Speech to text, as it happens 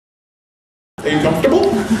Are you comfortable?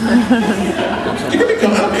 You can be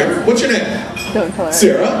comfortable. I don't care. What's your name? Don't tell her.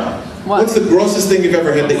 Sarah. What? What's the grossest thing you've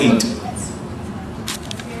ever had to eat?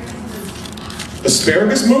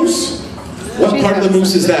 Asparagus mousse? What part of the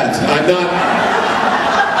mousse is that? I'm not...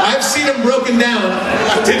 I've seen them broken down.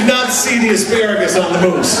 I did not see the asparagus on the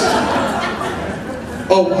mousse.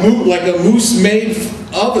 Oh, like a mousse made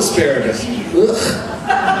of asparagus. Ugh.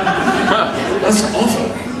 That's awful.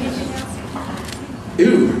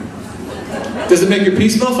 Ew. Does it make your pee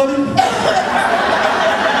smell funny?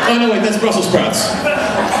 Oh no, wait, that's Brussels sprouts.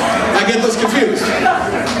 I get those confused.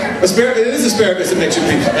 It is asparagus that makes you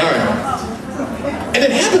pee. All right. And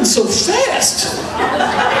it happens so fast.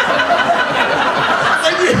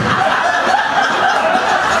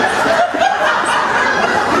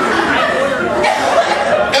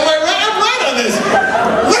 Am I right? I'm right on this.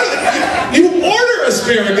 Literally, you order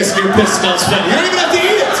asparagus and your piss smells funny.